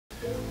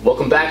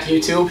Welcome back,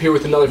 YouTube, here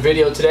with another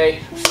video today.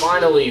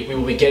 Finally, we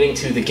will be getting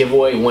to the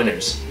giveaway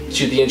winners.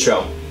 Shoot the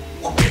intro.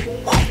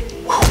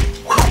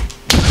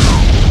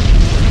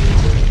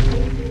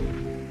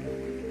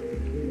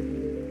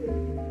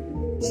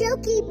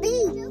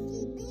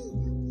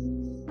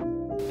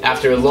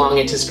 After a long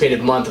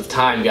anticipated month of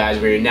time, guys,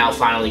 we are now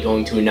finally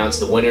going to announce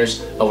the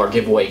winners of our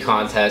giveaway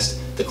contest,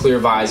 the clear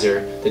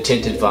visor, the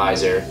tinted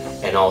visor,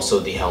 and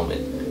also the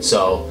helmet.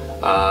 So,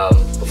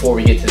 before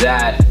we get to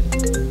that,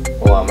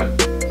 hold on,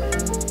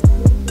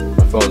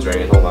 my phone's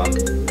ringing, hold on.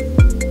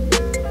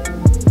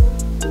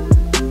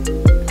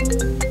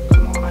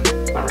 Come on,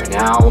 not right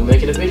now, I'm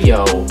making a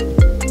video.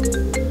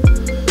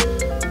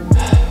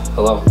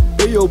 Hello?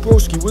 Hey yo,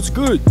 broski, what's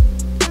good?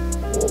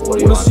 What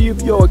do you want? See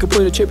if I can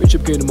play in a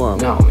championship game tomorrow.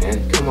 No,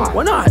 man, come on.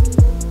 Why not?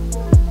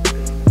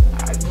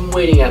 I've been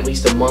waiting at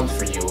least a month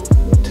for you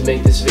to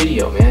make this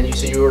video, man. You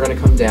said you were gonna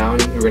come down,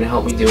 you were gonna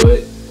help me do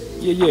it.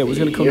 Yeah, I was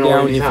gonna come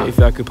down if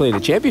I could play in a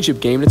championship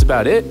game. That's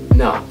about it.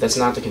 No, that's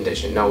not the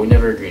condition. No, we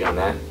never agreed on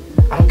that.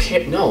 I don't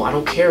care. No, I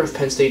don't care if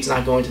Penn State's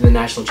not going to the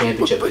national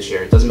championship this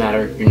year. It doesn't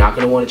matter. You're not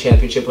gonna win a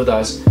championship with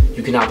us.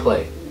 You cannot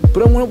play.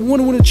 But I want to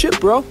win a chip,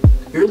 bro.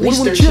 You're at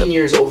least 13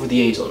 years over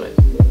the age limit.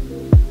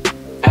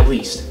 At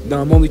least.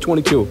 No, I'm only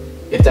 22.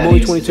 If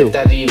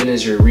that even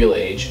is your real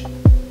age.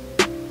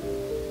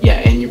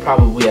 Yeah, and you're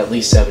probably at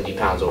least 70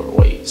 pounds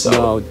overweight. So.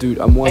 No, dude,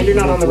 I'm 145. And you're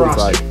not on the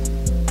roster.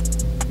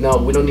 No,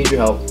 we don't need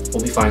your help.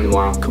 We'll be fine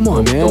tomorrow. Come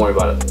on, man. Don't worry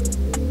about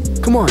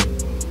it. Come on.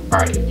 All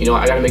right, you know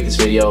what? I gotta make this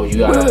video. You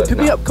gotta. Wait, pick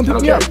me up. Come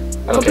pick me up.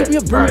 I don't care. Pick me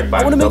up, bro. All right, bye.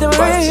 I wanna make that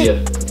bye. See ya.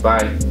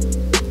 Bye.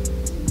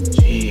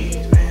 Jeez,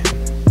 man,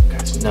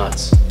 that's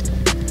nuts.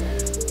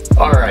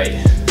 All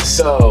right,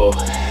 so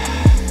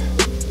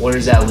where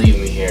does that leave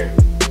me here?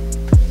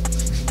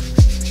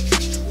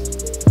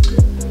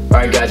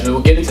 Alright guys, we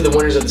will get into the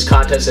winners of this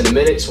contest in a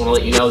minute. Just want to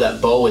let you know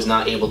that Bo is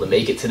not able to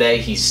make it today.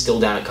 He's still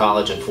down at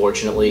college,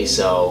 unfortunately,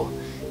 so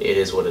it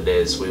is what it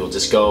is. We will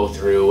just go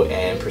through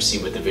and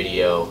proceed with the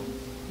video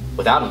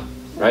without him,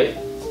 right?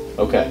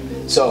 Okay,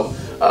 so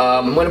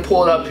I'm going to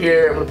pull it up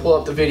here. I'm going to pull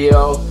up the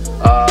video.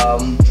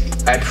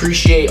 I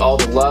appreciate all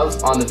the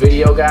love on the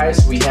video,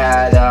 guys. We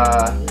had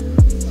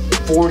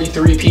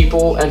 43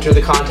 people enter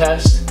the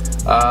contest.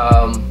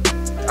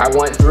 I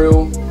went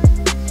through,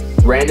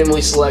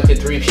 randomly selected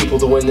 3 people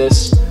to win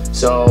this.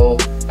 So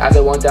as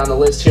I went down the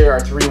list here, our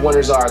 3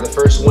 winners are: the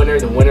first winner,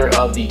 the winner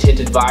of the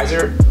tinted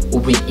visor, will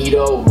be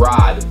Ito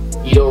Rod.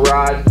 Ito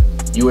Rod,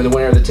 you were the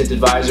winner of the tinted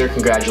visor.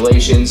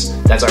 Congratulations.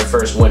 That's our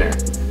first winner.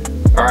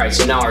 Alright,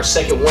 so now our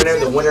second winner,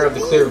 the winner of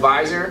the clear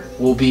visor,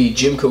 will be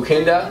Jim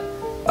Kokinda.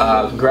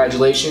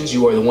 Congratulations,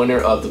 you are the winner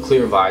of the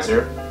clear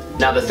visor.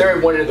 Now the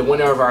third winner, the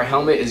winner of our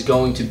helmet, is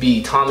going to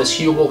be Thomas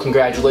Hubel.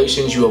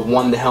 Congratulations, you have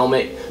won the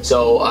helmet.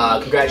 So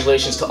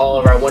congratulations to all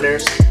of our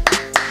winners.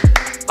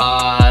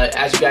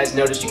 As you guys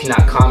noticed, you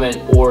cannot comment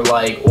or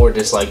like or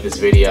dislike this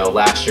video.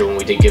 Last year when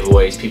we did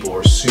giveaways, people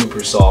were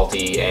super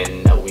salty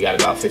and we got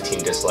about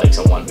 15 dislikes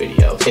on one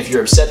video. If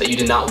you're upset that you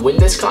did not win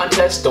this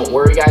contest, don't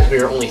worry guys, we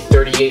are only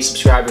 38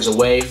 subscribers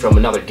away from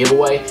another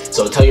giveaway.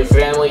 So tell your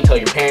family, tell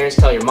your parents,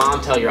 tell your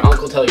mom, tell your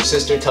uncle, tell your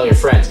sister, tell your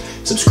friends.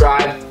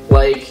 Subscribe,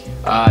 like,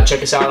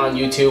 check us out on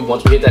YouTube.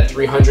 Once we hit that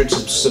 300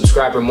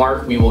 subscriber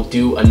mark, we will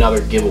do another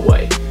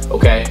giveaway.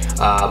 Okay,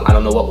 I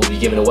don't know what we'll be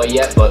giving away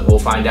yet, but we'll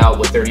find out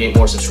with 38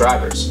 more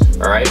subscribers.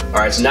 Alright,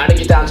 so now to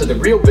get down to the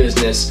real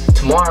business.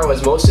 Tomorrow,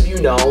 as most of you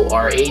know,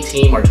 our A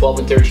team, our 12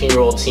 and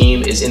 13-year-old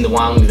team, is in the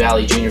Wyoming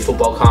Valley Junior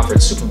Football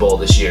Conference Super Bowl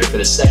this year for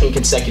the 2nd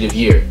consecutive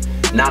year.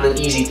 Not an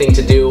easy thing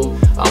to do.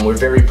 We're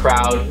very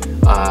proud.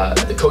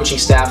 The coaching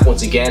staff,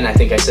 once again, I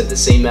think I said the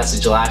same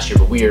message last year,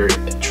 but we are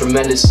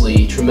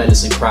tremendously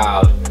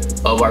proud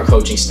of our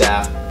coaching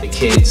staff, the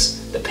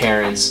kids, the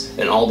parents,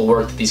 and all the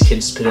work that these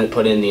kids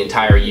put in the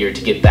entire year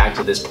to get back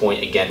to this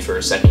point again for a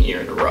 2nd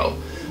year in a row.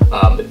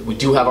 We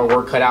do have our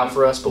work cut out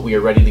for us, but we are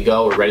ready to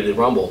go. We're ready to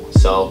rumble.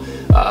 So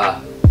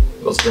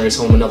let's bring us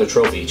home another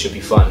trophy. It should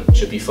be fun. It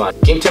should be fun.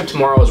 Game time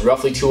tomorrow is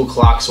roughly 2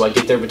 o'clock, so I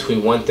get there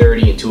between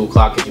 1:30 and 2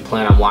 o'clock if you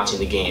plan on watching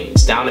the game.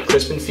 It's down at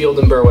Crispin Field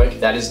in Berwick.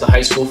 That is the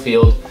high school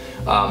field.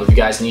 If you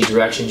guys need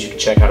directions, you can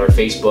check out our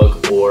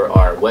Facebook or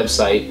our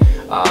website.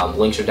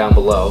 Links are down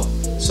below.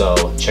 So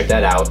check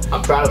that out.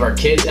 I'm proud of our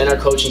kids and our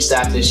coaching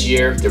staff this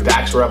year. Their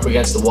backs were up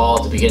against the wall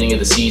at the beginning of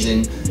the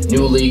season.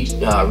 New league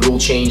rule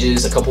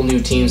changes, a couple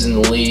new teams in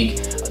the league.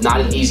 Not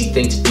an easy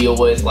thing to deal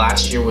with.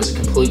 Last year was a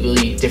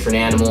completely different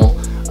animal.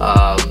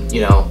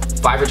 You know,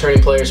 5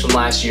 returning players from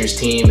last year's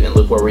team, and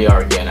look where we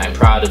are again. I'm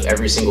proud of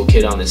every single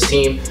kid on this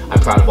team. I'm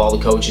proud of all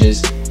the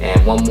coaches.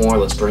 And one more,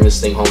 let's bring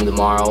this thing home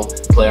tomorrow,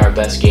 play our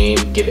best game,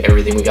 give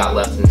everything we got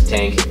left in the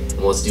tank,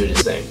 and let's do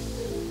this thing.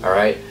 All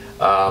right?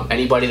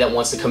 Anybody that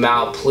wants to come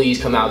out,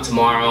 please come out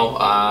tomorrow.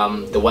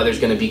 The weather's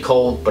going to be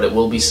cold, but it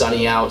will be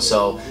sunny out,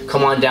 so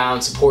come on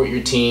down, support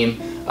your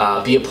team,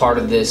 be a part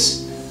of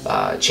this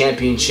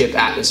championship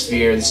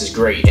atmosphere. This is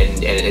great,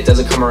 and it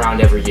doesn't come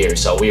around every year,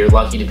 so we are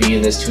lucky to be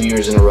in this 2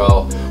 years in a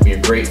row. We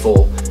are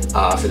grateful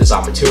for this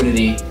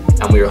opportunity,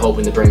 and we are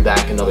hoping to bring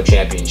back another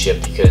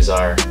championship because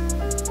our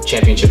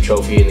championship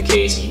trophy in the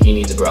case. He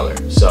needs a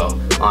brother. So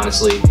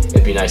honestly,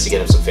 it'd be nice to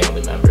get him some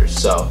family members.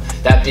 So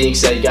that being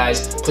said,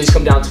 guys, please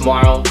come down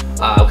tomorrow.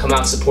 Come out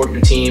and support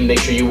your team. Make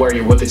sure you wear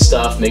your Whippet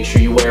stuff. Make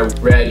sure you wear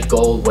red,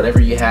 gold, whatever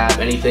you have,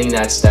 anything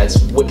that's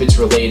Whippets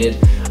related.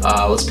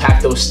 Let's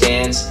pack those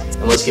stands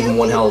and let's give them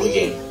one hell of a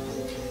game.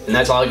 And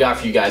that's all I got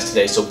for you guys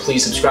today. So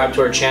please subscribe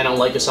to our channel,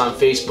 like us on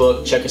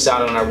Facebook, check us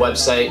out on our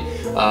website.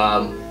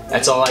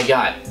 That's all I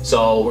got.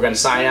 So we're gonna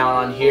sign out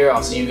on here.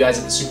 I'll see you guys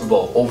at the Super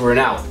Bowl. Over and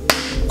out.